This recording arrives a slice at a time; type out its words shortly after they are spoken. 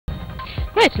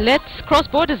Right, let's cross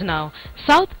borders now.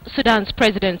 South Sudan's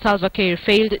President Salva Kiir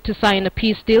failed to sign a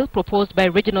peace deal proposed by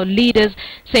regional leaders,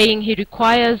 saying he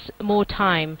requires more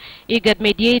time. Igad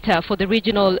mediator for the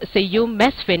regional Seyoum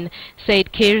Mesfin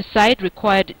said Kiir's side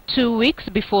required 2 weeks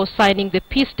before signing the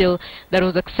peace deal that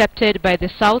was accepted by the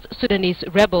South Sudanese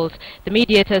rebels. The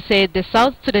mediator said the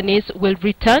South Sudanese will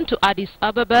return to Addis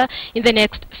Ababa in the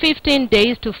next 15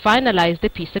 days to finalize the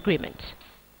peace agreement.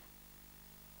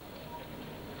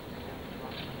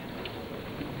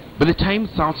 By the time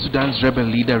South Sudan's rebel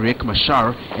leader Riek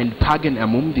Machar and Pagan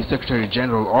Amum, the Secretary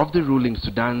General of the ruling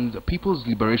Sudan's People's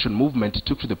Liberation Movement,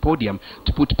 took to the podium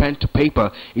to put pen to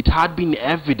paper, it had been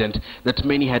evident that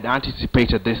many had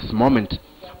anticipated this moment,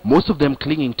 most of them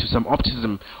clinging to some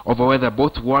optimism over whether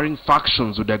both warring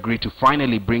factions would agree to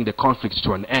finally bring the conflict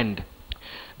to an end.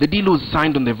 The deal was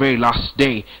signed on the very last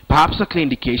day, perhaps a clear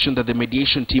indication that the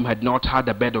mediation team had not had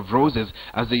a bed of roses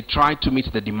as they tried to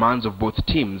meet the demands of both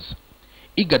teams.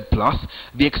 Igad Plus,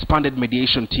 the expanded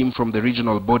mediation team from the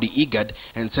regional body Igad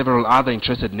and several other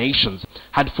interested nations,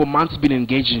 had for months been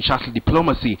engaged in shuttle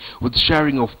diplomacy, with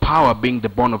sharing of power being the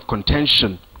bone of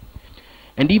contention.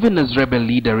 And even as rebel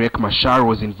leader Riek Machar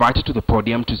was invited to the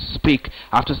podium to speak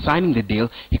after signing the deal,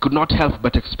 he could not help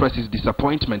but express his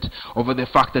disappointment over the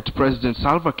fact that President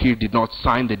Salva Kiir did not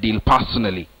sign the deal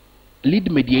personally.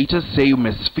 Lead mediator Seyoum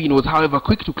Mesfin was however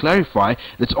quick to clarify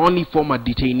that only former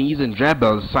detainees and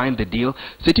rebels signed the deal,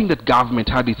 stating that government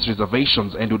had its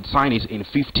reservations and would sign it in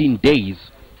 15 days.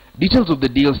 Details of the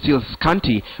deal still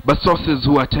scanty, but sources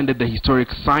who attended the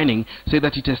historic signing say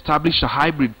that it established a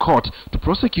hybrid court to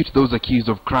prosecute those accused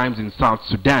of crimes in South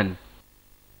Sudan.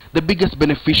 The biggest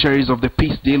beneficiaries of the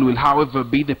peace deal will, however,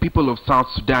 be the people of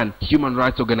South Sudan, human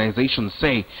rights organizations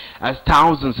say, as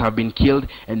thousands have been killed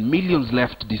and millions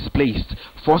left displaced,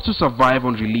 forced to survive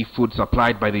on relief food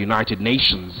supplied by the United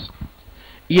Nations.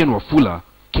 Ian Wafula,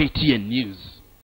 KTN News.